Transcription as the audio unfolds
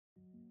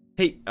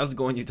Hey, how's it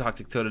going, you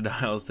toxic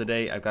totodiles?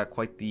 Today I've got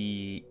quite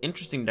the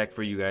interesting deck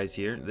for you guys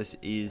here. This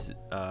is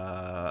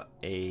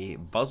a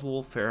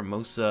Buzzwole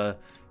Pheromosa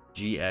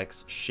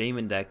GX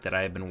Shaymin deck that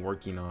I have been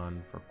working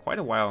on for quite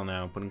a while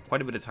now, putting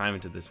quite a bit of time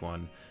into this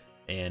one.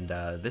 And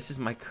this is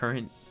my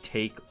current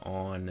take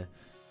on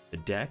the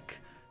deck.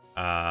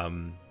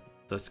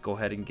 Let's go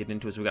ahead and get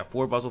into it. So we got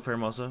 4 Buzzwole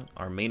Pheromosa,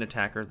 our main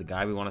attacker, the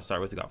guy we want to start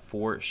with. We got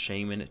 4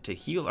 Shaymin to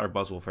heal our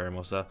Buzzwole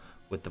Pheromosa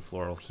with the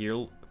floral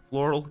heals.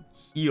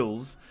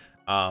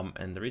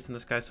 And the reason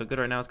this guy's so good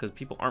right now is because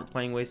people aren't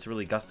playing ways to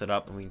really gust it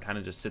up, and we can kind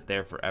of just sit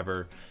there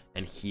forever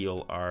and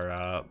heal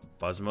our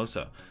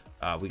BuzzMosa.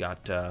 We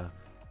got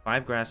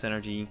 5 grass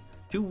energy,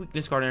 2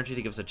 weakness card energy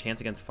to give us a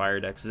chance against fire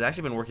decks. It's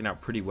actually been working out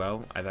pretty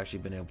well. I've actually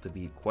been able to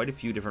beat quite a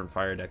few different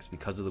fire decks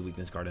because of the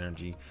weakness card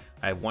energy.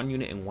 I have 1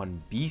 unit and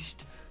 1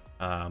 beast.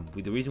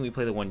 The reason we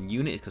play the 1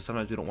 unit is because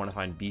sometimes we don't want to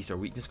find beast or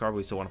weakness card, but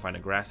we still want to find a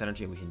grass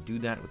energy, and we can do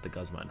that with the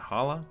Guzma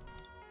Hala.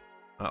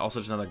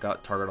 Also, just another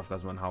target off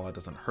Guzma Hala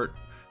doesn't hurt.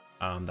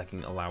 That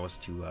can allow us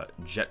to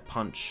jet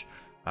punch.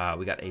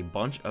 We got a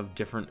bunch of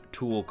different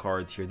tool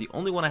cards here. The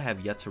only one I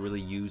have yet to really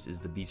use is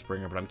the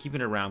Beastbringer, but I'm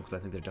keeping it around because I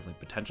think there's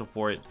definitely potential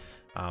for it.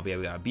 But yeah,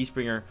 we got a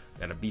Beastbringer, we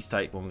got a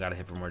Beastite when we got to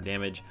hit for more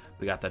damage.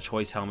 We got the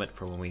Choice Helmet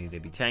for when we need to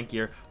be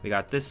tankier. We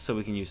got this so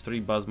we can use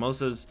 3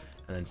 BuzzMosas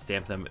and then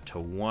stamp them to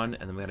 1.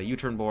 And then we got a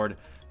U-turn board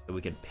so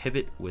we can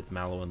pivot with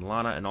Mallow and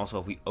Lana. And also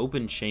if we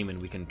open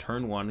Shaymin, we can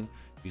turn 1,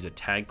 use a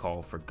tag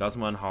call for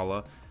Guzma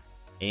Hala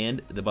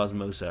and the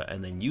BuzzMosa,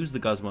 and then use the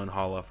Guzma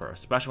Hala for a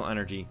special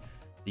energy,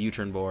 the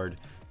U-turn board,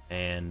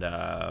 and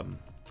a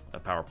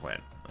power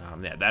plant.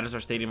 Yeah, that is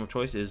our stadium of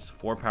choice, is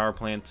 4 power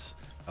plants.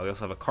 We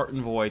also have a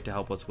Kartenvoy to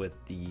help us with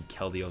the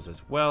Keldeos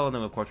as well, and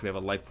then of course we have a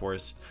Life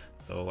Force.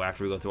 So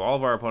after we go through all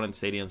of our opponent's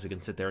stadiums, we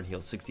can sit there and heal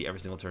 60 every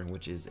single turn,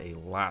 which is a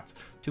lot.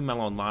 2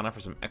 Mallow Lana for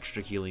some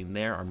extra healing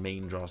there. Our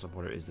main draw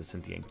supporter is the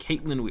Cynthia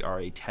Caitlin. We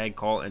are a tag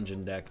call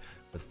engine deck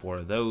with 4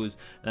 of those.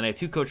 And then I have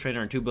 2 Coach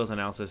Trainer and 2 Bills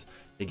Analysis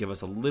to give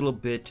us a little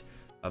bit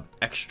of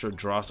extra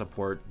draw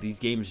support. These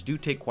games do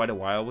take quite a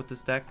while with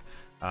this deck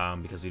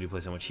because we do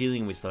play so much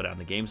healing, we slow down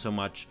the game so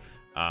much.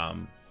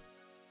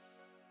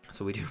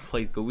 So we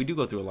do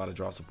go through a lot of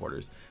draw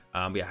supporters.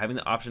 But yeah, having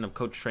the option of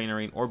Coach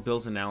Trainering or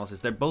Bills Analysis,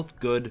 they're both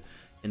good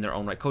in their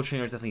own right. Coach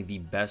Trainer is definitely the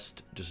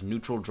best just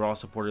neutral draw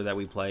supporter that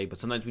we play, but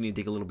sometimes we need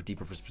to dig a little bit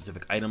deeper for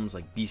specific items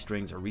like beast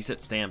rings or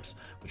reset stamps,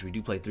 which we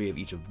do play 3 of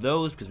each of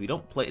those because we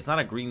don't play, it's not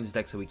a greens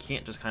deck, so we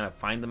can't just kind of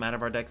find them out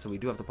of our deck, so we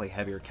do have to play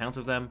heavier counts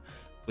of them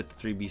with the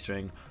 3 beast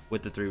ring,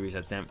 with the 3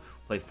 reset stamp.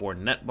 Play 4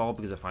 netball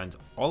because it finds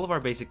all of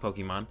our basic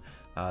Pokemon.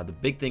 The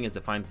big thing is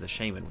it finds the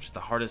Shaymin, which is the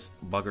hardest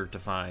bugger to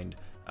find.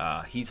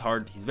 He's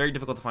very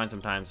difficult to find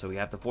sometimes, so we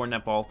have the 4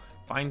 netball,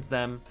 finds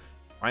them,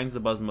 finds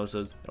the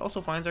BuzzMosas. It also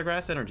finds our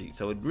grass energy,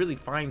 so it really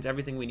finds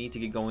everything we need to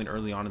get going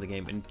early on in the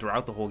game and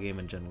throughout the whole game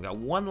in general. We got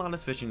 1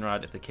 Lana's Fishing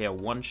Rod if they KO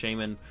 1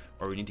 Shaymin,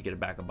 or we need to get it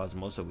back a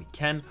BuzzMosa, we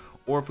can,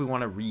 or if we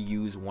want to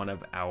reuse one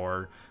of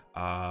our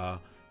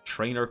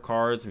trainer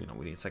cards, you know,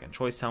 we need a second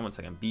Choice Helmet,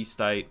 second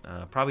Beastite,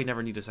 probably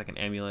never need a second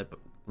Amulet, but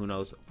who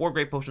knows. 4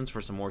 Great Potions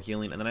for some more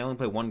healing, and then I only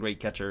play 1 Great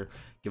Catcher,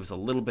 give us a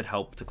little bit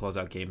help to close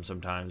out games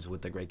sometimes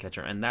with the Great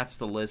Catcher, and that's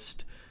the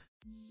list.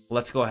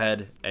 Let's go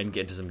ahead and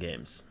get into some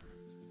games.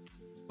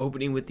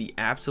 Opening with the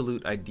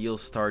absolute ideal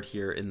start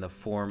here in the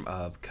form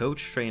of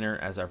Coach Trainer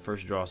as our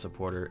first draw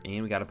supporter,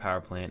 and we got a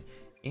power plant,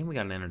 and we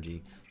got an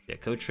energy. Yeah,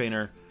 Coach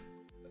Trainer,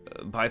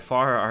 by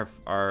far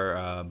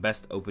our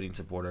best opening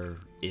supporter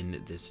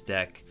in this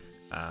deck.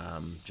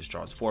 Just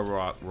draws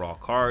 4 raw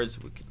cards.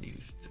 We can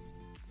use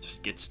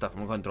just get stuff. I'm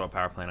gonna go ahead and throw a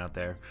power plant out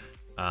there,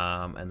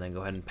 and then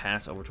go ahead and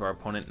pass over to our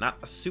opponent. Not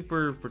a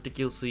super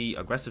ridiculously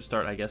aggressive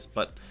start, I guess,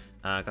 but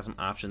got some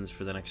options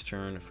for the next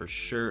turn for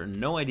sure.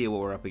 No idea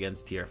what we're up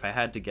against here. If I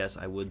had to guess,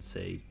 I would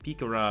say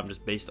Pikarom,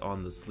 just based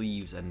on the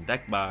sleeves and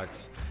deck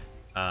box.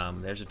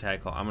 There's a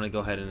tag call. I'm gonna go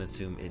ahead and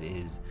assume it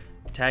is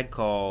tag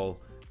call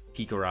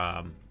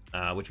Pikarom,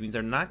 which means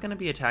they're not going to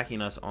be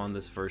attacking us on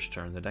this first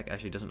turn. The deck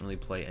actually doesn't really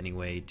play any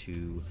way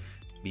to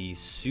be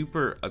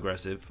super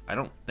aggressive, I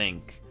don't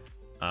think.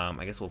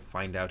 I guess we'll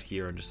find out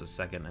here in just a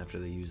second after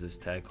they use this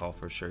tag call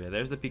for sure. Yeah,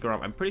 there's the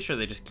Pikarom. I'm pretty sure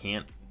they just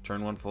can't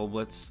turn 1 full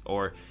blitz,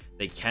 or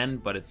they can,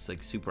 but it's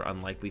like super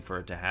unlikely for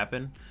it to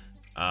happen.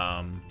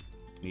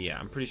 Yeah,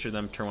 I'm pretty sure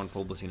them turn 1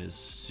 full blitzing is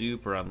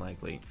super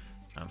unlikely.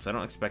 So I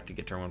don't expect to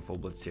get turn 1 full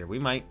blitz here. We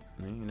might,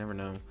 you never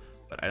know,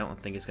 but I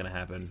don't think it's going to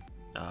happen.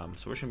 So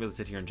we're just gonna be able to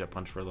sit here and jet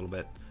punch for a little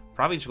bit.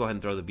 Probably just go ahead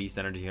and throw the beast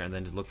energy here and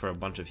then just look for a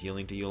bunch of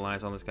healing to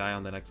utilize on this guy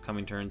on the next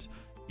coming turns.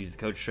 Use the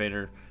Coach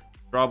Trainer,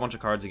 draw a bunch of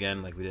cards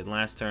again like we did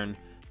last turn,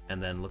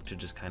 and then look to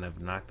just kind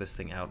of knock this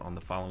thing out on the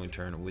following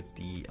turn with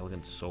the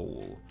Elegant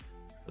Soul.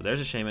 So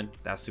there's a Shaymin.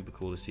 That's super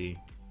cool to see.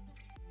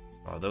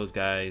 Draw those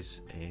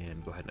guys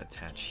and go ahead and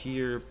attach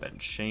here.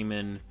 Bench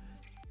Shaymin.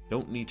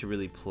 Don't need to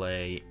really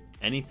play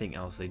anything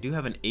else. They do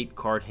have an 8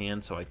 card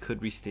hand, so I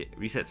could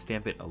reset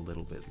stamp it a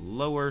little bit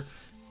lower.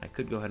 I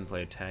could go ahead and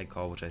play a tag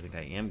call, which I think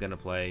I am going to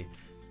play,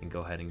 and go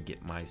ahead and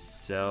get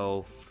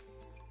myself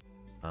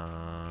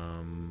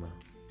another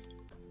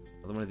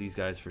one of these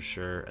guys for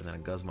sure, and then a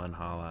Guzma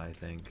Hala, I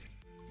think.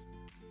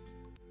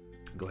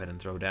 Go ahead and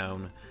throw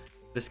down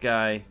this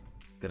guy.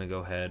 Gonna go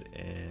ahead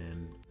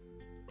and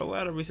throw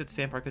out a reset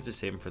stamp. I could just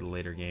save him for the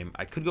later game.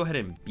 I could go ahead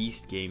and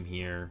beast game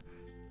here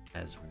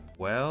as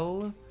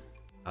well.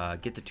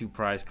 Get the 2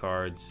 prize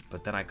cards,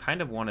 but then I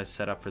kind of want to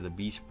set up for the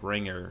Beast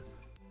Bringer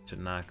to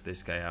knock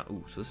this guy out.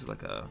 Ooh, so this is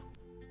like a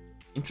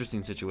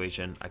interesting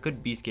situation. I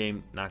could beast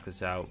game, knock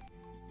this out,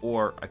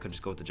 or I could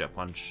just go with the Jet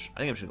Punch. I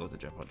think I'm just gonna go with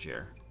the Jet Punch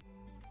here.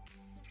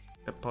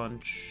 Jet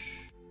Punch.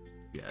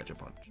 Yeah, Jet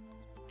Punch.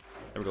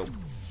 There we go.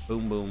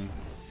 Boom, boom.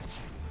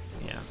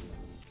 Yeah.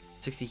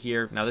 60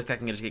 here. Now this guy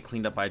can just get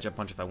cleaned up by a Jet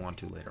Punch if I want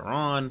to later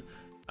on.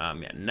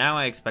 Yeah, now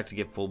I expect to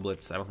get full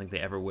blitz. I don't think they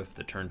ever whiff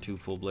the turn 2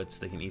 full blitz.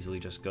 They can easily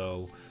just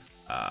go,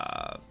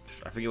 I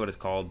forget what it's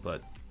called,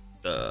 but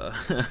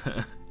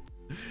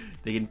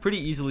they can pretty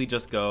easily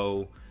just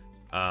go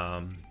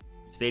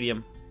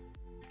Stadium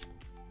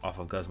off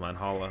of Guzma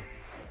Hala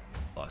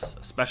plus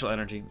a special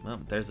energy. Well,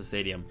 there's the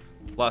Stadium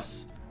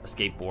plus a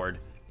skateboard.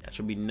 Yeah, it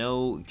should be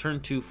no turn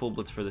 2 full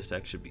blitz for this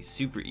deck. Should be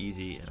super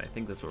easy, and I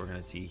think that's what we're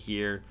gonna see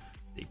here.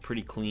 A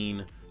pretty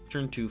clean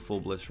turn 2 full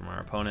blitz from our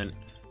opponent.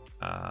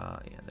 Yeah,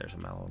 there's a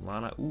Mallow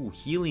Lana. Ooh,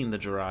 healing the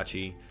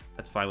Jirachi.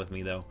 That's fine with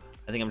me though.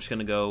 I think I'm just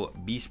gonna go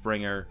Beast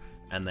Bringer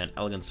and then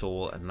Elegant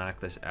Soul and knock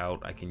this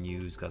out. I can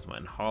use Guzma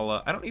and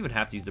Hala. I don't even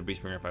have to use the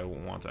Beast Bringer if I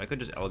want to. I could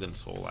just Elegant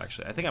Soul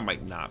actually. I think I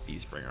might not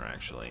Beast Bringer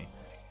actually.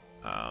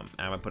 And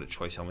I might put a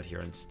Choice Helmet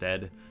here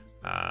instead.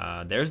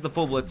 There's the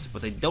full blitz,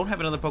 but they don't have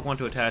another Pokemon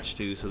to attach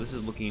to, so this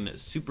is looking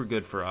super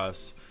good for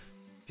us.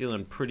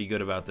 Feeling pretty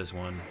good about this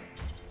one.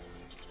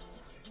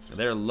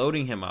 They're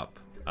loading him up.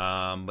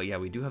 But yeah,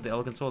 we do have the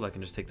Elegant Soul that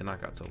can just take the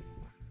knockout, so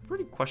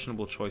pretty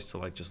questionable choice to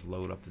like just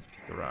load up this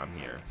Pikarom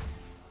here.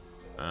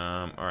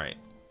 Alright.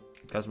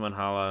 Guzma and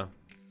Hala.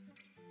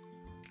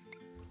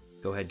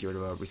 Go ahead, get rid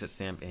of a reset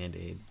stamp and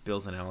a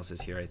Bill's analysis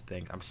here, I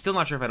think. I'm still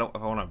not sure if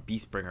I want a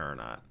Beast Bringer or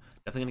not.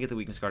 Definitely gonna get the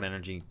Weakness Guard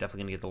energy,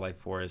 definitely gonna get the Life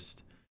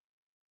Forest.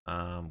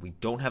 We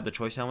don't have the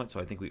Choice Helmet, so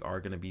I think we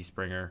are gonna Beast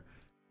Bringer.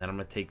 Then I'm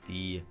gonna take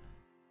the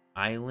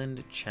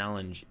Island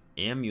Challenge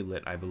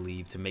Amulet, I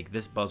believe, to make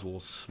this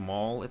Buzzwole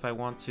small if I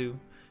want to.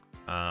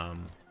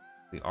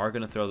 We are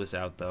going to throw this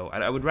out, though.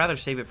 I would rather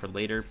save it for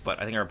later,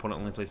 but I think our opponent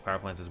only plays Power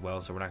Plants as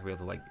well, so we're not going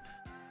to be able to, like,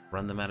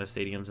 run them out of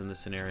stadiums in this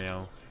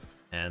scenario.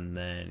 And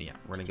then, yeah,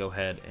 we're going to go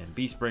ahead and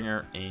Beast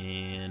Bringer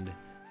and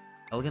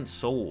Elegant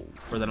Soul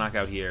for the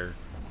knockout here.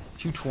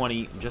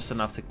 220, just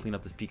enough to clean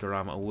up this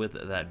Pikarom.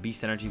 With that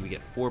Beast Energy, we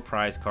get 4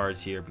 prize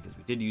cards here because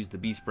we did use the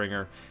Beast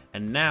Bringer.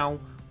 And now,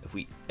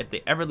 if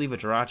they ever leave a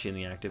Jirachi in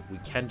the active, we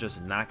can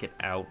just knock it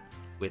out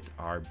with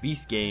our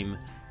Beast game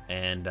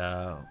and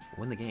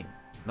win the game.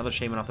 Another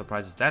Shaymin off the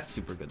prizes. That's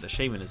super good. The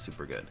Shaymin is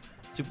super good.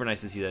 Super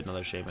nice to see that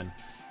another Shaymin.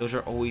 Those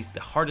are always the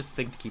hardest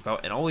thing to keep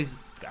out, and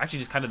always actually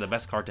just kind of the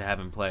best card to have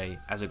in play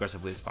as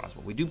aggressively as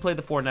possible. We do play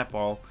the 4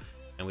 Netball,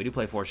 and we do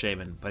play 4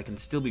 Shaymin, but it can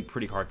still be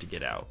pretty hard to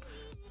get out.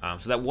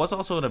 So that was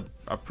also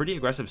a pretty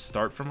aggressive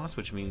start from us,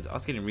 which means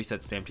us getting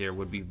reset stamped here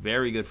would be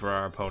very good for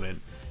our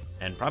opponent,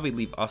 and probably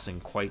leave us in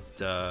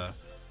quite a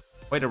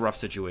rough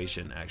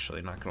situation,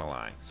 actually, not gonna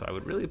lie. So I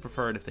would really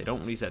prefer it if they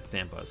don't reset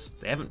stamp us.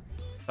 They haven't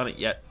done it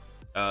yet.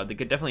 They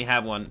could definitely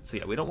have one. So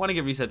yeah, we don't want to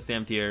get reset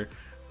stamped here.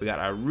 We got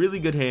a really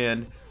good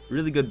hand,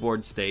 really good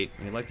board state.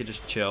 We like to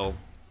just chill.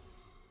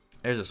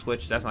 There's a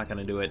switch. That's not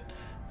gonna do it.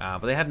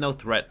 But they have no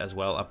threat as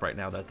well up right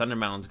now. Their Thunder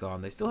Mountain's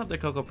gone. They still have their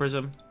Coco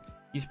Prism.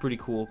 He's pretty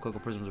cool. Coco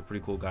Prism's a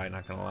pretty cool guy,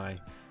 not gonna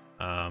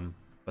lie.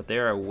 But they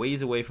are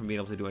ways away from being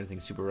able to do anything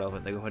super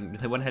relevant. They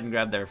went ahead and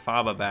grabbed their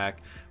Faba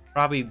back.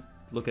 Probably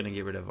looking to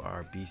get rid of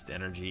our Beast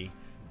Energy.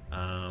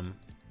 But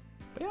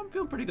yeah, I'm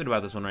feeling pretty good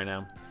about this one right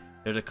now.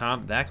 There's a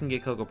comp that can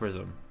get Coco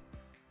Prism.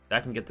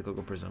 That can get the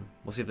Coco Prism.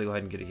 We'll see if they go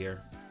ahead and get it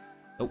here.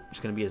 Nope,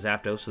 it's going to be a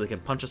Zapdos, so they can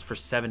punch us for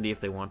 70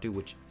 if they want to,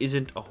 which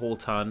isn't a whole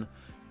ton.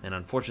 And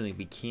unfortunately,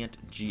 we can't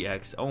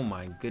GX. Oh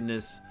my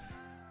goodness.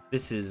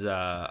 This is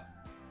a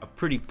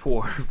pretty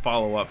poor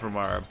follow-up from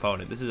our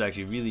opponent. This is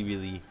actually really,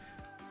 really...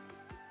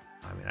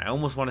 I mean, I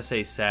almost want to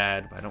say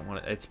sad, but I don't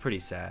want to... It's pretty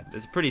sad.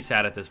 It's pretty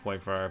sad at this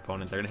point for our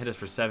opponent. They're going to hit us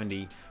for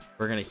 70.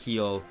 We're going to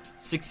heal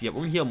 60. We're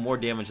going to heal more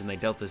damage than they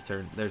dealt this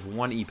turn. There's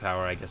 1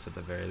 E-Power, I guess, at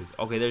the very least.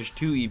 Okay, there's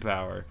 2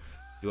 E-Power.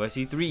 Do I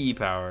see 3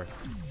 E-Power?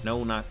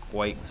 No, not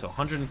quite. So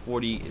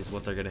 140 is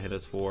what they're going to hit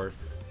us for.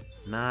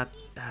 Not...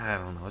 I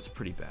don't know. It's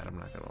pretty bad. I'm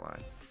not going to lie.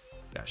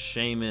 Got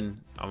Shaymin.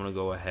 I'm going to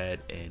go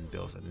ahead and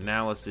Bill's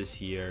analysis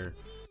here.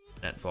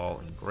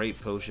 Netball and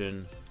Great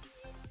Potion.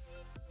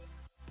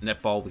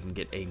 Netball, we can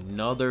get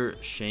another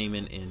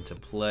Shaymin into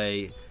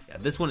play. Yeah,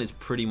 this one is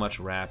pretty much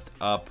wrapped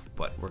up,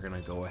 but we're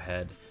gonna go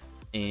ahead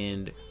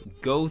and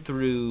go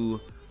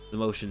through the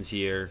motions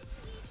here.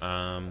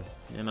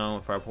 You know,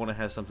 if our opponent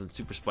has something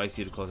super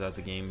spicy to close out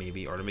the game,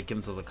 maybe, or to make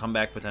themselves a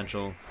comeback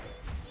potential,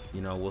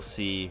 you know, we'll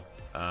see.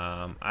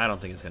 I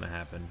don't think it's gonna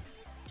happen.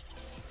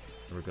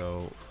 Here we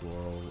go,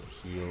 Floral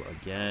Heal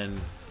again.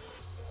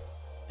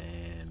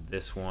 And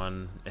this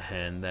one,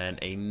 and then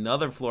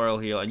another Floral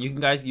Heal. And you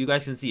guys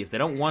can see, if they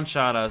don't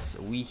one-shot us,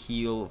 we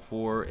heal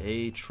for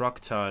a truck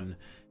ton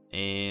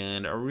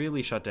and are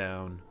really shut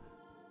down.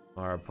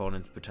 our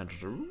opponent's potential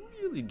to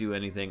really do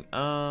anything.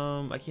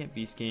 I can't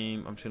Beast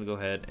Game. I'm just gonna go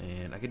ahead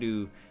and I could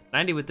do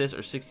 90 with this or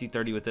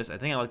 60-30 with this. I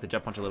think I like the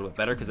Jet Punch a little bit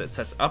better because it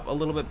sets up a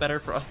little bit better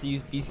for us to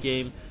use Beast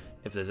Game.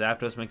 If the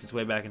Zapdos makes its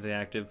way back into the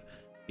active,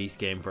 Beast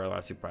Game for our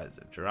last 2 prizes.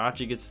 If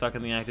Jirachi gets stuck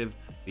in the active,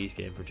 Beast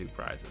Game for 2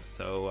 prizes.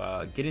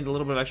 So getting a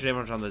little bit of extra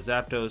damage on the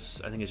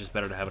Zapdos, I think it's just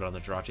better to have it on the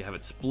Jirachi, have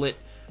it split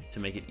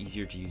to make it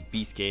easier to use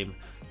Beast Game,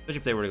 especially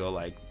if they were to go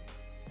like,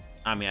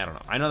 I mean, I don't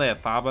know. I know they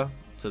have Faba,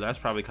 so that's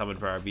probably coming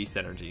for our Beast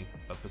Energy.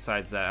 But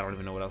besides that, I don't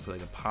even know what else they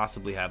could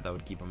possibly have that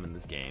would keep them in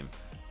this game.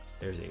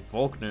 There's a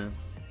Volkner.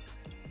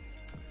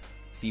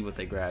 See what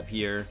they grab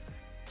here.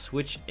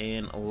 Switch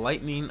and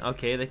Lightning.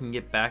 Okay, they can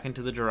get back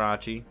into the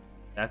Jirachi.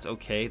 That's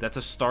okay. That's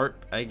a start,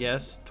 I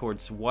guess.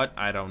 Towards what?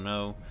 I don't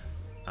know.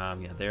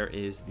 Yeah, there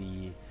is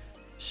the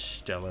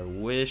Stellar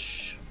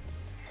Wish.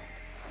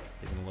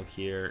 They can look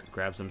here.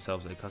 Grabs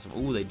themselves a custom.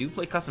 Ooh, they do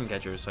play custom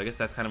catchers, so I guess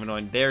that's kind of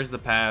annoying. There's the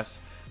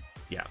pass.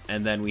 Yeah,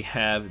 and then we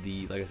have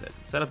the, like I said,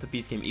 set up the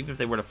Beast Game. Even if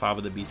they were to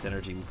Faba the Beast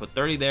Energy, we put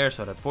 30 there,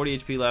 so that's 40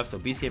 HP left. So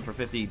Beast Game for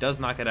 50 does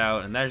knock it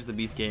out, and there's the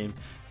Beast Game.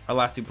 Our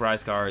last 2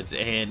 prize cards,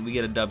 and we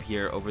get a dub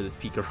here over this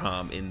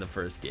Pikarom in the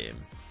first game.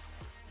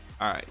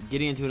 Alright,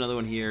 getting into another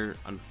one here.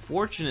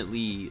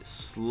 Unfortunately,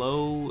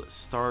 slow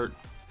start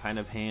kind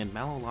of hand.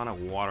 Mallow Lana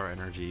Water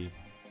Energy.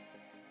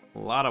 A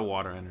lot of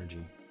water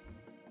energy.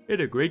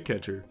 And a great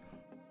catcher.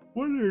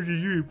 Water energy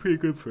is really pretty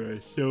good for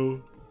us,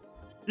 so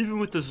even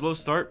with the slow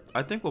start,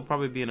 I think we'll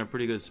probably be in a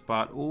pretty good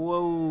spot.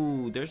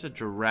 Whoa, there's a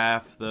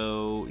giraffe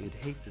though. You'd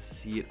hate to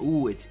see it.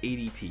 Ooh, it's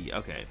ADP.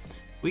 Okay,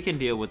 we can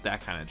deal with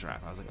that kind of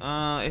giraffe. I was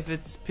like, if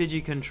it's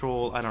Pidgey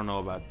control, I don't know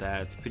about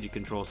that. Pidgey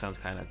control sounds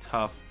kind of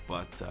tough,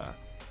 but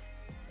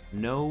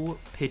no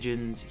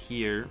pigeons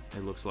here,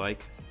 it looks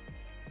like.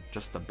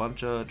 Just a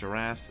bunch of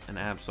giraffes and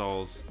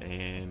Absols,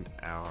 and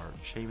our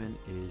Shaymin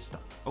is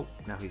stuck. Oh,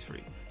 now he's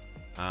free.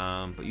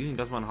 But using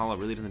Guzma Hala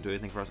really doesn't do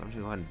anything for us. I'm just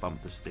gonna go ahead and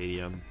bump the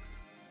stadium.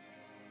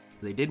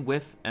 They did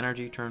whiff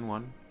energy turn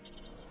 1,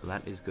 so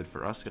that is good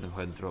for us. Gonna go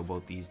ahead and throw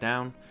both these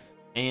down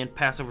and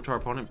pass over to our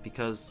opponent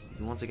because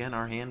once again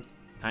our hand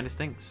kind of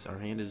stinks. Our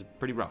hand is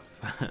pretty rough.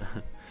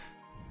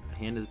 Our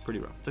hand is pretty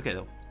rough. It's okay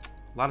though.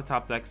 A lot of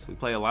top decks. We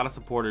play a lot of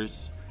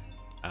supporters.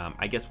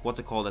 I guess what's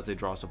it called as a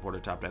draw supporter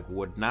top deck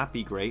would not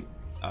be great.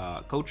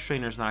 Coach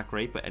Trainer's not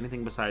great, but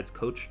anything besides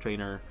Coach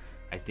Trainer,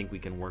 I think we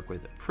can work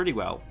with pretty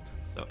well.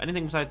 So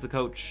anything besides the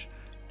Coach,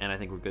 and I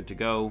think we're good to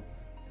go.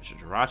 There's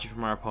a Jirachi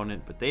from our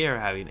opponent, but they are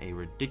having a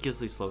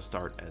ridiculously slow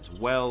start as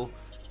well.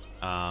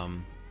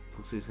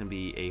 Looks like it's going to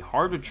be a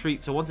hard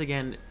retreat. So once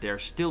again, they're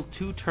still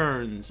 2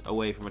 turns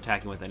away from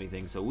attacking with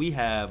anything. So we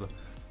have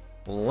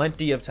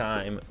plenty of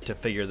time to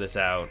figure this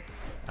out.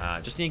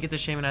 Just need to get the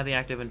Shaymin out of the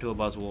active into a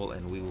Buzzwole,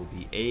 and we will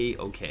be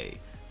a-okay.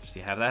 Just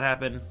to have that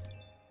happen,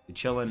 be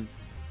chilling,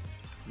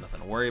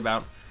 nothing to worry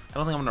about. I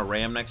don't think I'm going to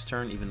ram next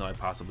turn, even though I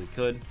possibly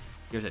could.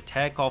 Here's a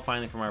tag call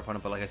finally from our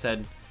opponent, but like I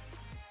said,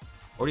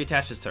 already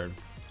attached this turn.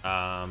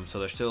 So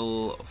they're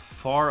still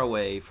far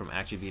away from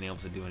actually being able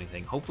to do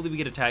anything. Hopefully we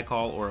get a tag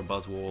call or a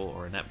Buzzwole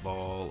or a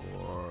Netball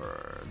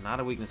or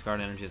not a weakness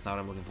guard energy. That's not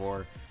what I'm looking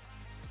for.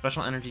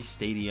 Special energy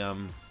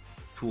stadium.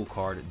 Tool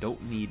card.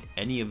 Don't need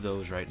any of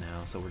those right now,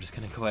 so we're just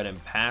gonna go ahead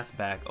and pass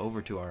back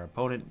over to our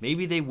opponent.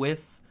 Maybe they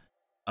whiff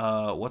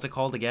what's it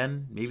called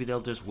again? Maybe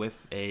they'll just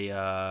whiff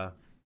a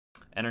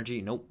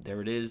energy. Nope,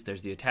 there it is.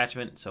 There's the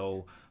attachment.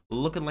 So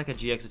looking like a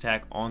GX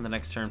attack on the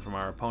next turn from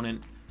our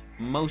opponent.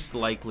 Most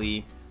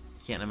likely,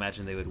 can't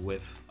imagine they would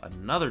whiff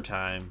another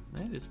time.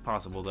 It is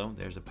possible though.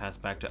 There's a pass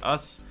back to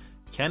us.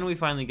 Can we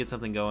finally get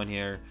something going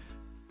here?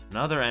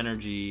 Another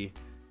energy.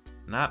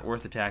 Not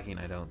worth attacking,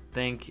 I don't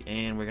think.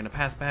 And we're going to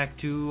pass back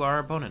to our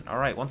opponent. All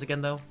right, once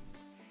again, though,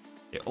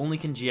 they only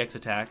can GX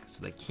attack,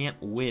 so they can't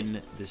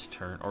win this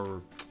turn,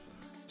 or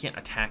can't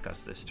attack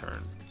us this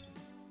turn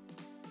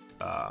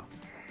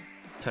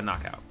to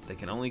knock out. They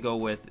can only go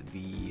with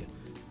the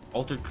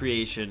Altered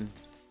Creation.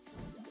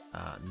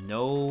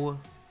 No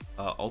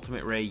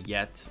Ultimate Ray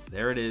yet.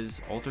 There it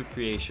is, Altered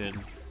Creation.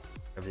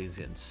 Everything's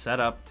getting set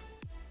up.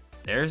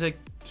 There's a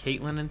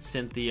Caitlin and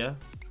Cynthia.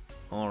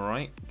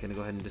 Alright, gonna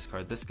go ahead and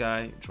discard this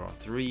guy, draw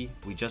 3.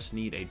 We just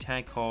need a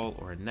tag call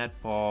or a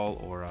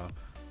netball or a...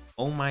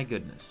 Oh my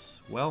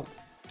goodness. Well,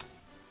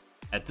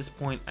 at this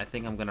point, I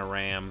think I'm gonna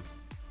ram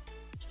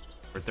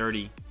for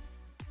 30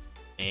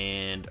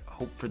 and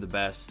hope for the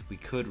best. We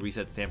could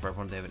reset stamp our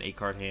opponent. They have an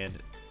 8-card hand.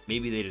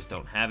 Maybe they just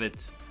don't have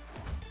it.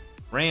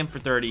 Ram for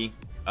 30.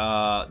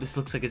 This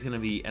looks like it's gonna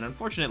be an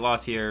unfortunate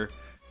loss here.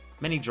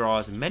 Many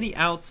draws, many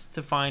outs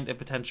to find a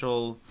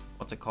potential...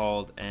 what's it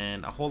called,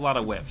 and a whole lot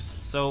of whiffs.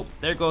 So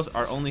there goes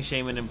our only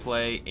Shaymin in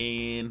play,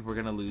 and we're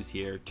gonna lose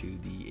here to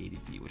the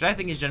ADP, which I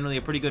think is generally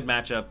a pretty good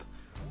matchup,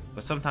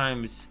 but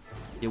sometimes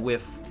you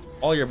whiff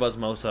all your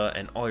BuzzMosa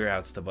and all your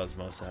outs to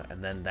BuzzMosa,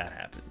 and then that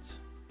happens.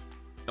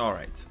 All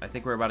right, I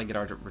think we're about to get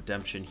our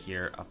redemption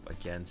here up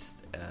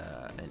against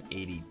an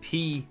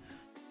ADP.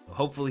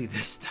 Hopefully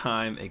this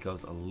time it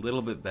goes a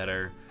little bit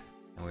better,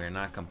 and we are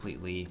not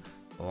completely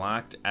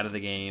locked out of the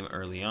game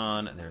early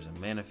on. There's a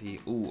Manaphy,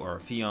 ooh, or a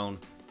Fion.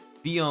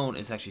 Phione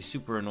is actually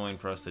super annoying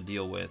for us to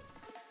deal with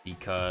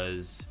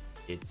because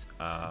it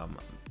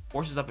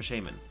forces up a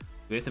Shaymin.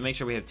 We have to make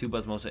sure we have 2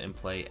 Buzzmosa in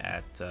play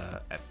at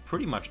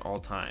pretty much all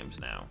times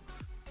now.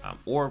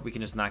 Or we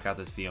can just knock out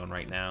this Phione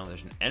right now.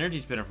 There's an energy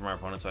spinner from our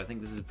opponent, so I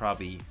think this is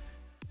probably...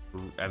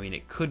 I mean,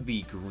 it could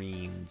be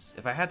Green's.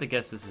 If I had to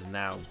guess, this is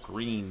now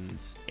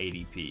Green's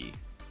ADP.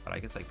 But I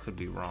guess I could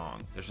be wrong.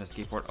 There's an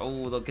escape port.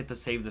 Oh, they'll get to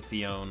save the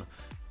Phione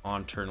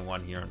on turn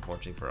 1 here,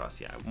 unfortunately for us.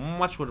 Yeah, I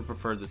much would have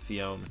preferred this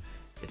Phione.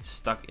 It's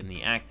stuck in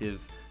the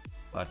active.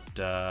 But,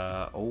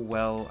 oh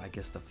well, I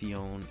guess the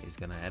Phione is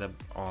going to end up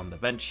on the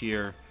bench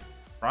here.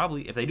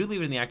 Probably, if they do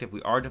leave it in the active,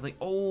 we are definitely...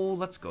 Oh,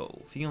 let's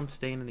go. Phione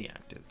staying in the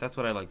active. That's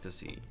what I like to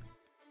see.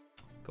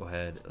 Go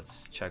ahead,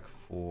 let's check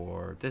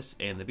for this,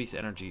 and the Beast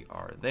Energy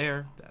are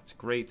there. That's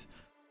great.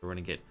 We're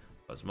going to get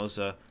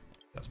Buzzmosa,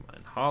 Guzma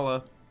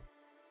Hala,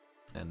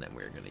 and then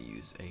we're going to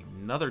use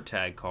another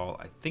tag call.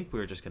 I think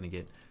we're just going to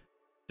get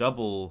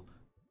double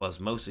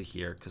Buzzmosa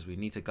here, because we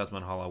need to Guzma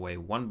Hala away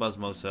 1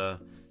 Buzzmosa,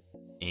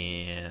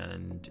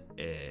 and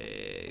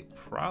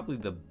probably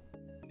the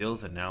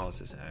Bill's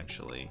Analysis,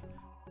 actually.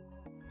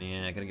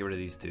 Yeah, I'm gonna get rid of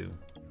these 2.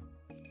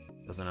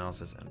 Bill's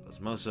Analysis and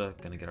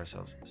Buzzmosa. Gonna get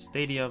ourselves a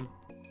Stadium.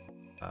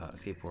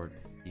 Escape port,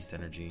 Beast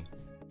Energy.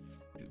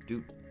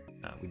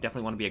 We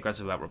definitely want to be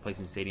aggressive about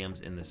replacing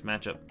Stadiums in this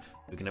matchup.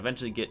 We can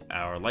eventually get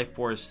our Life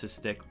Force to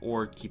stick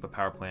or keep a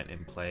Power Plant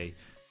in play.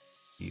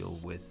 Deal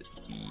with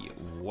the,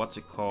 what's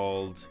it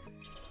called?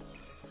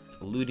 It's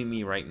eluding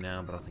me right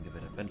now, but I'll think of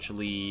it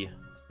eventually.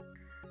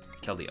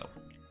 Keldeo.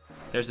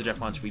 There's the Jet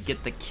Punch. We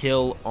get the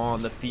kill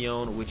on the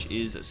Phione, which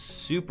is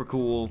super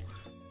cool.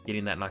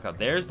 Getting that knockout.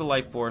 There's the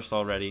Life Force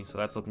already, so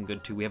that's looking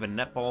good too. We have a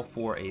Netball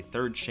for a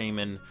 3rd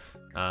Shaymin.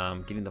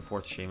 Getting the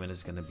 4th Shaymin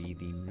is going to be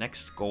the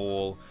next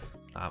goal.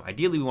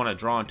 Ideally, we want to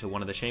draw into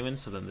one of the Shaymins,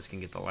 so then this can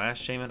get the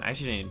last Shaymin. I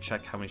actually didn't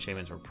check how many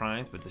Shaymins were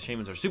prized, but the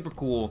Shaymins are super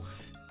cool,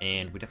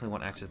 and we definitely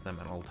want access to them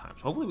at all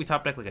times. Hopefully, we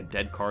top deck like a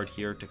dead card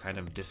here to kind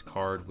of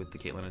discard with the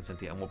Caitlin and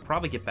Cynthia, and we'll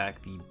probably get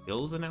back the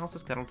Bill's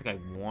Analysis, because I don't think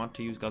I want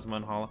to use Guzma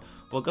Hala.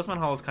 Well, Guzma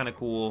Hala is kind of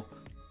cool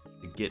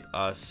to get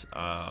us...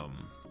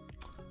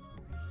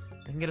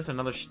 I can get us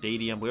another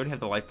Stadium. We already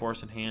have the Life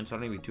Force in hand, so I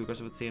don't need to be too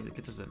aggressive with Stadium. It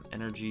gets us an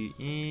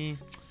energy.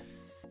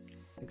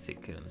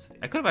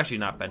 I could have actually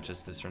not benched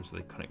us this turn so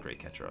they couldn't Great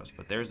Catcher us,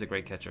 but there's the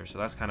Great Catcher, so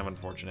that's kind of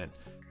unfortunate.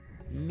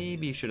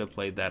 Maybe should have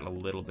played that a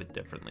little bit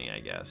differently, I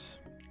guess.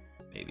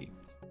 Maybe.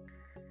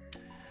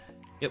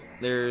 Yep,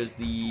 there's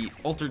the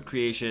Altered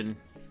Creation,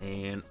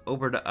 and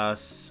over to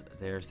us,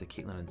 there's the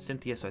Caitlin and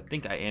Cynthia, so I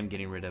think I am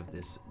getting rid of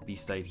this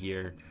Beastite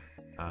here,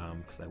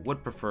 because I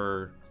would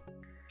prefer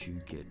to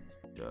get...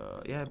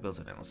 yeah, Bill's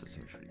Analysis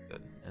seems pretty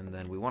good. And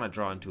then we want to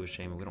draw into a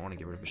Shaymin. We don't want to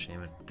get rid of a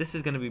Shaymin. This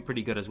is going to be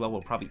pretty good as well.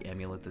 We'll probably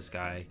Amulet this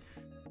guy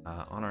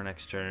on our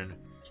next turn.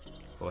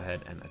 Go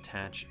ahead and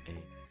attach a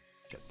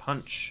Jet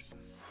Punch.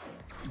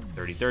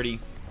 30-30.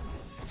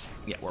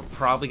 Yeah, we're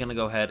probably going to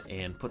go ahead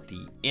and put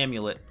the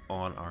Amulet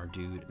on our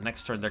dude.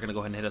 Next turn, they're going to go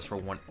ahead and hit us for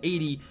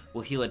 180.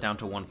 We'll heal it down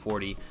to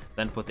 140,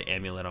 then put the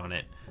Amulet on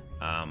it.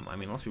 I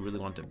mean, unless we really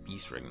want to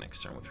Beast Ring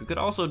next turn, which we could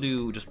also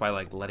do just by,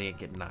 like, letting it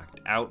get knocked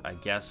out, I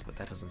guess, but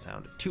that doesn't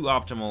sound too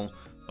optimal,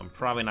 so I'm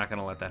probably not going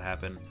to let that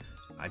happen.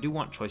 I do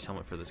want Choice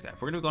Helmet for this guy.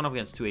 If we're going to be going up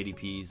against 2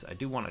 ADPs, I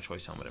do want a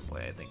Choice Helmet in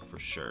play, I think, for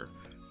sure.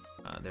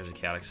 There's a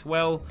Chaotic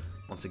Swell.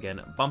 Once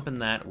again, bumping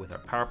that with our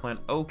Power Plant.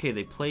 Okay,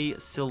 they play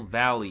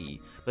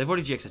Silvally. They've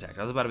already GX attacked.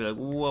 I was about to be like,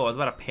 whoa, I was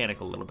about to panic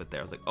a little bit there.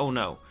 I was like, oh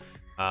no.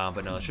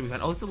 But no, that should be fine.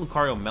 Oh, it's a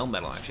Lucario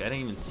Melmetal, actually. I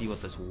didn't even see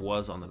what this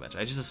was on the bench.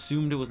 I just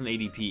assumed it was an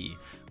ADP,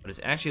 but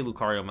it's actually a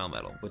Lucario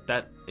Melmetal. But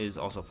that is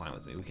also fine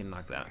with me. We can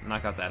knock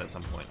out that at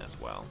some point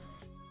as well.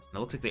 And it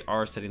looks like they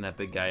are setting that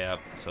big guy up.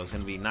 So it's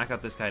going to be knock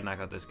out this guy,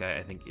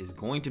 I think is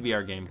going to be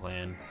our game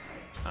plan.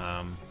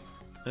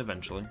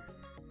 Eventually.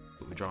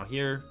 What we draw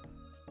here.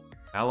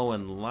 Mallow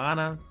and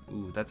Lana.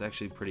 Ooh, that's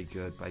actually pretty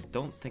good. But I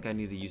don't think I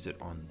need to use it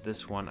on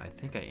this one. I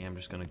think I am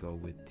just going to go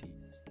with the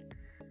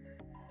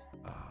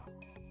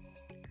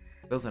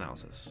Bill's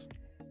Analysis.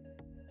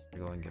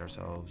 We're going to get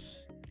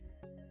ourselves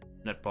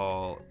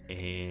Netball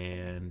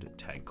and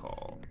Tag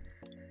Call.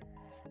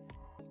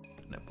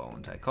 Netball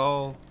and Tag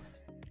Call.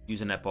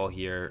 Use a Netball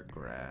here.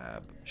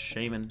 Grab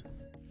Shaymin.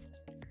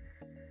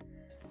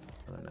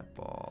 Another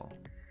Netball.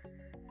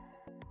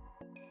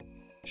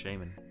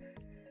 Shaymin.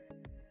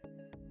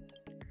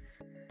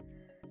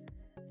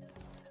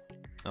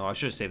 Oh, I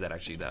should have saved that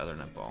actually, the other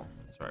Netball.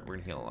 That's right, we're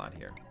going to heal a lot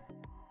here.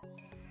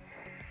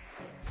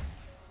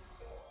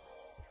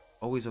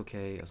 Always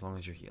okay as long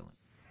as you're healing.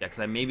 Yeah, because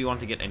I maybe want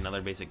to get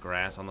another basic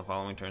grass on the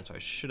following turn, so I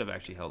should have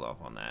actually held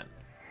off on that.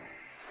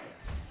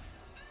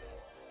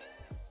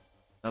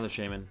 Another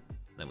Shaymin.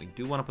 Then we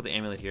do want to put the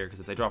Amulet here,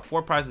 because if they draw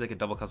 4 prizes, they could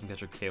double Custom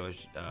Catcher KO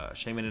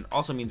Shaymin. It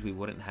also means we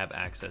wouldn't have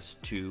access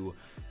to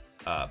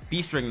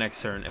Beast Ring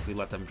next turn if we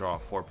let them draw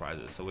 4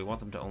 prizes. So we want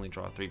them to only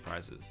draw 3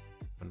 prizes.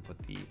 I'm going to put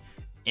the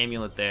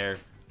Amulet there,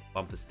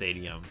 bump the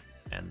Stadium,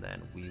 and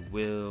then we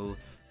will...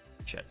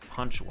 Jet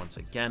Punch once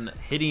again,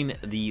 hitting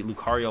the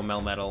Lucario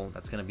Melmetal.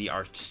 That's going to be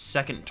our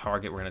second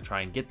target. We're going to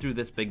try and get through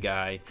this big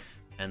guy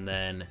and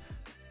then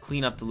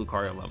clean up the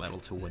Lucario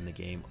Melmetal to win the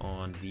game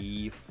on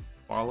the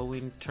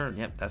following turn.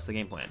 Yep, that's the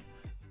game plan.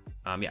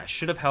 Yeah, I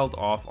should have held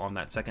off on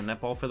that second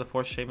netball for the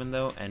fourth Shaymin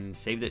though, and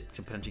saved it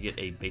to potentially get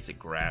a basic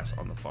grass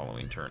on the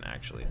following turn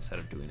actually, instead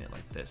of doing it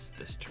like this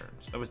turn.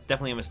 So that was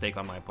definitely a mistake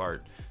on my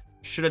part.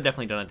 Should have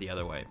definitely done it the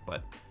other way,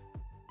 but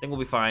I think we'll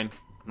be fine.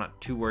 I'm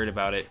not too worried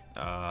about it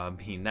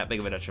being that big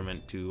of a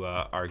detriment to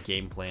our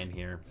game plan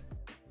here.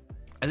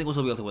 I think we'll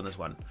still be able to win this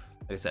one.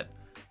 Like I said,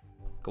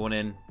 going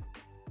in,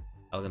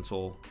 Elegant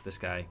Soul, this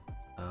guy.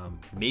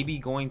 Maybe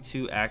going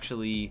to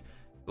actually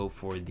go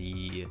for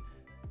the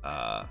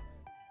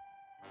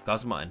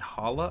Guzma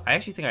Hala. I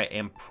actually think I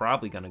am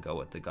probably going to go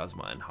with the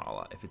Guzma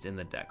Hala if it's in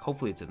the deck.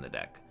 Hopefully it's in the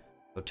deck.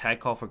 So tag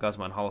call for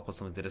Guzma Hala plus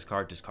something to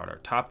discard our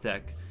top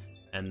deck,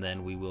 and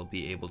then we will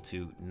be able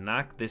to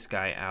knock this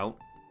guy out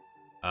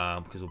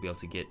because we'll be able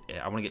to get,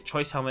 I want to get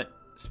Choice Helmet,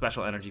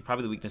 Special Energy,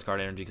 probably the Weakness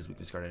Guard Energy because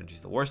Weakness Guard Energy is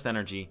the worst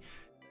energy,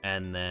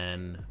 and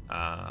then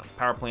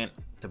Power Plant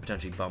to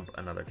potentially bump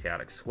another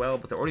Chaotic Swell,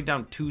 but they're already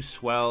down 2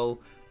 Swell.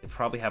 They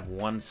probably have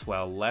 1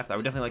 Swell left. I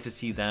would definitely like to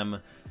see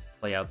them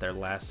play out their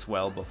last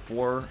Swell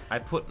before I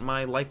put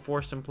my Life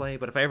Force in play,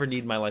 but if I ever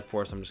need my Life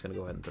Force, I'm just going to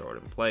go ahead and throw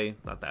it in play.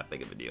 Not that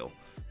big of a deal.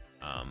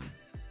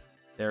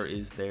 There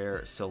is their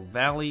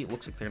Silvally.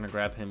 Looks like they're going to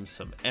grab him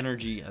some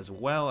energy as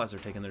well as they're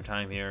taking their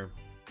time here.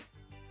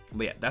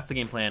 But yeah, that's the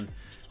game plan.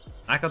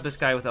 Knock out this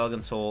guy with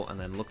Elegant Soul, and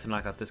then look to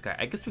knock out this guy.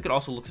 I guess we could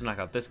also look to knock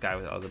out this guy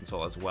with Elegant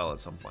Soul as well at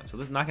some point. So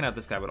knocking out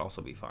this guy would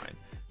also be fine.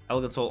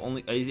 Elegant Soul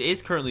only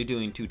is currently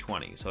doing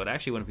 220, so it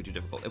actually wouldn't be too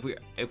difficult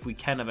if we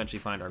can eventually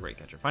find our Great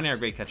Catcher. Finding our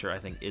Great Catcher, I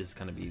think, is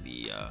going to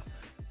be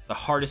the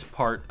hardest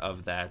part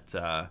of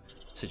that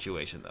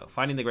situation, though.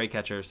 Finding the Great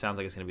Catcher sounds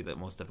like it's going to be the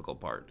most difficult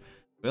part.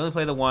 We only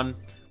play the one.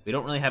 We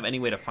don't really have any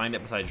way to find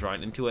it besides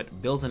drawing into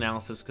it. Bill's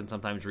Analysis can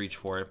sometimes reach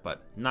for it,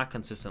 but not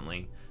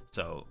consistently.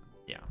 So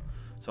yeah.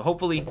 So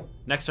hopefully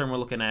next turn we're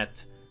looking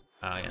at,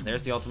 yeah,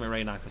 there's the Ultimate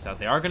Ray knock us out.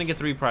 They are going to get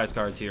 3 prize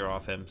cards here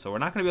off him, so we're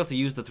not going to be able to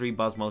use the 3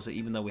 BuzzMosa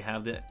even though we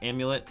have the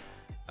Amulet.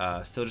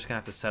 Still just going to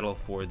have to settle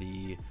for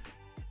the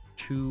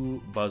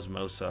 2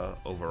 BuzzMosa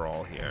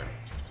overall here.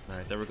 All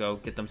right, there we go.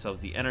 Get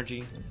themselves the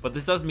energy. But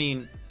this does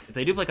mean if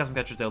they do play custom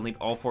catchers, they'll need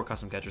all 4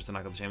 custom catchers to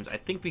knock out the Shaymins. I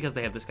think because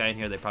they have this guy in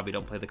here, they probably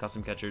don't play the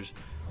custom catchers.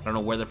 I don't know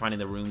where they're finding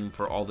the room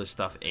for all this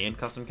stuff and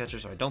custom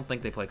catchers, so I don't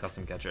think they play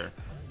custom catcher.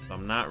 So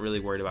I'm not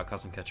really worried about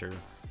custom catcher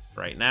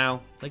right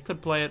now. They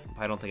could play it,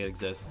 but I don't think it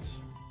exists.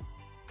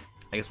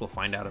 I guess we'll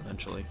find out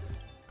eventually.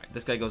 All right,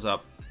 this guy goes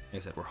up. Like I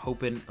said, we're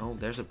hoping. Oh,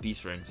 there's a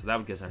Beast Ring, so that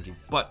would get us energy.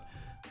 But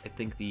I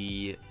think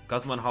the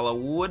Guzma Hala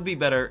would be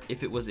better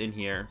if it was in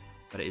here,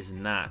 but it is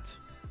not.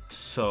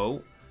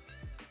 So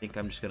I think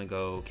I'm just gonna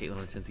go Caitlin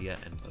and Cynthia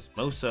and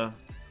BuzzMosa.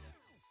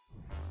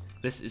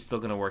 This is still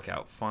gonna work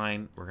out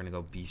fine. We're gonna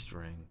go Beast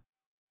Ring.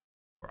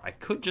 Or I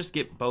could just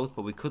get both,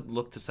 but we could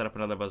look to set up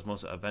another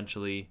BuzzMosa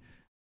eventually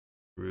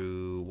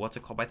through what's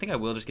it called? But I think I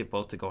will just get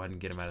both to go ahead and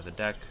get him out of the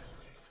deck.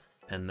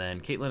 And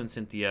then Caitlin and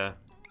Cynthia,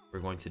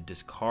 we're going to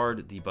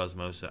discard the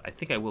BuzzMosa. I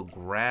think I will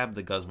grab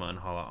the Guzma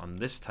Hala on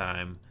this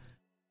time.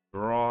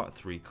 Draw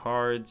 3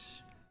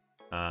 cards.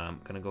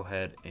 Gonna go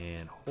ahead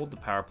and hold the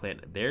Power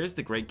Plant. There's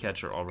the Great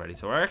Catcher already.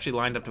 So we're actually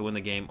lined up to win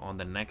the game on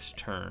the next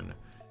turn.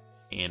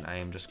 And I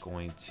am just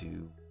going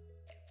to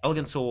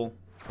Elegant Soul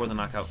for the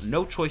knockout.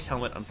 No Choice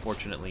Helmet,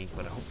 unfortunately,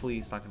 but hopefully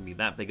it's not gonna be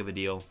that big of a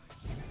deal.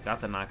 Got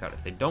the knockout.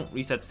 If they don't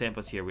reset stamp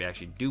us here, we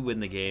actually do win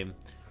the game.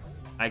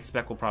 I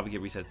expect we'll probably get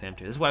reset stamped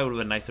here. This is why it would have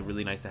been nice,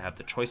 really nice to have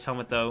the Choice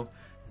Helmet though,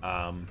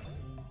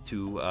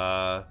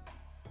 to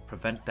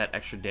prevent that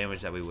extra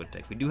damage that we would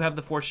take. We do have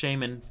the 4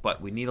 Shaymin,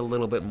 but we need a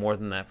little bit more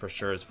than that for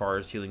sure as far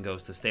as healing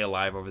goes to stay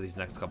alive over these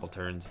next couple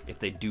turns if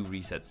they do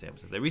reset stamp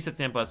us. If they reset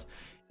stamp us,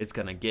 it's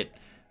gonna get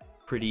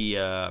pretty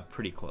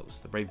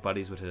close. The Brave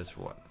Buddies would hit us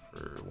for what?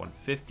 For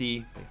 150.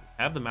 They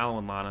have the Mallow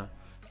Lana.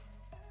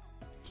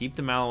 Keep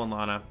the Mallow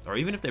Lana, or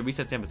even if they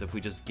reset stamp us, if we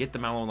just get the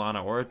Mallow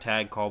Lana or a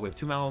tag call, we have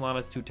 2 Mallow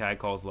Lanas, 2 tag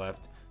calls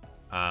left.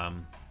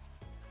 Gonna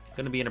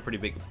be in a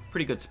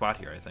pretty good spot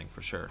here, I think,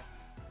 for sure.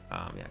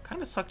 Yeah,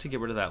 kind of sucked to get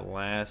rid of that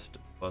last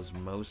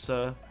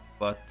BuzzMosa,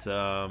 but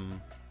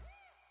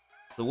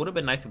it would have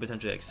been nice to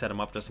potentially like set them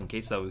up just in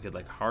case, so we could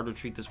like hard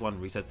retreat this one,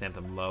 reset stamp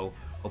them low,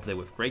 hope they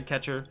with Great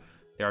Catcher.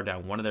 They are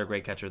down 1 of their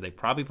Great Catcher. They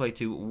probably play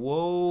 2.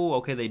 Whoa,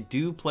 okay, they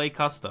do play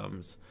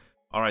customs.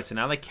 All right, so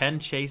now they can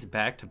chase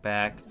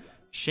back-to-back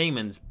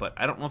Shaymins, but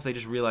I don't know if they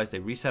just realized they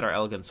reset our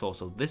Elegant Soul,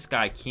 so this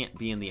guy can't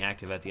be in the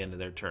active at the end of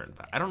their turn.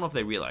 But I don't know if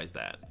they realize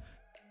that.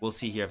 We'll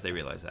see here if they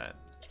realize that.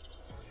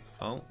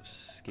 Oh,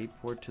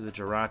 Skateboard to the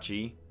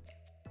Jirachi.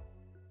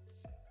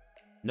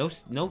 No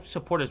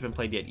support has been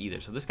played yet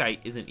either, so this guy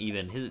isn't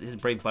even, his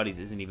Brave Buddies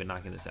isn't even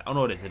knocking this out. Oh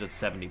no, it is. It is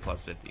 70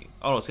 plus 50.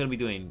 Oh no, it's going to be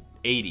doing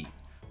 80.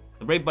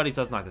 The Brave Buddies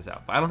does knock this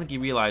out, but I don't think he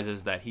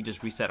realizes that he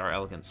just reset our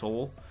Elegant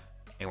Soul,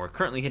 and we're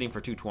currently hitting for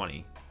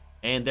 220.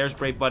 And there's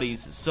Brave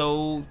Buddies,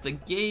 so the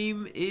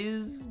game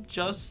is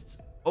just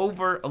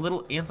over. A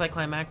little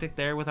anticlimactic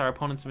there with our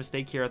opponent's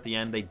mistake here at the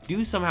end. They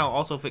do somehow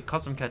also fit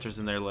custom catchers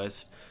in their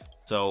list,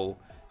 so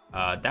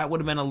that would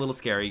have been a little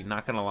scary,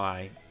 not gonna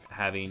lie.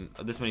 having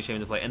this many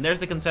Shaymin to play. And there's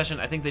the concession.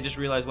 I think they just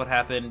realized what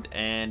happened,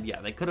 and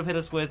yeah, they could have hit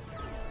us with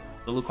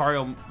the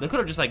Lucario. They could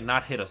have just like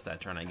not hit us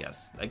that turn, I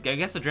guess. I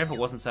guess the Drampa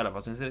wasn't set up. I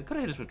was gonna say they could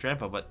have hit us with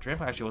Drampa, but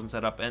Drampa actually wasn't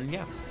set up, and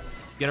yeah,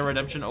 get a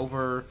redemption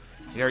over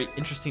a very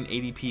interesting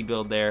ADP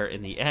build there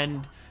in the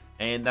end.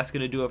 And that's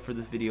going to do it for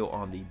this video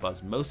on the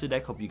BuzzMosa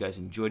deck. Hope you guys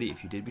enjoyed it.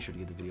 If you did, be sure to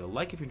give the video a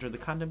like. If you enjoyed the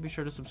content, be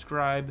sure to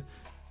subscribe.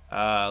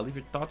 Leave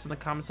your thoughts in the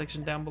comment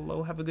section down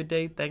below. Have a good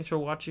day. Thanks for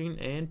watching,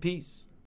 and peace.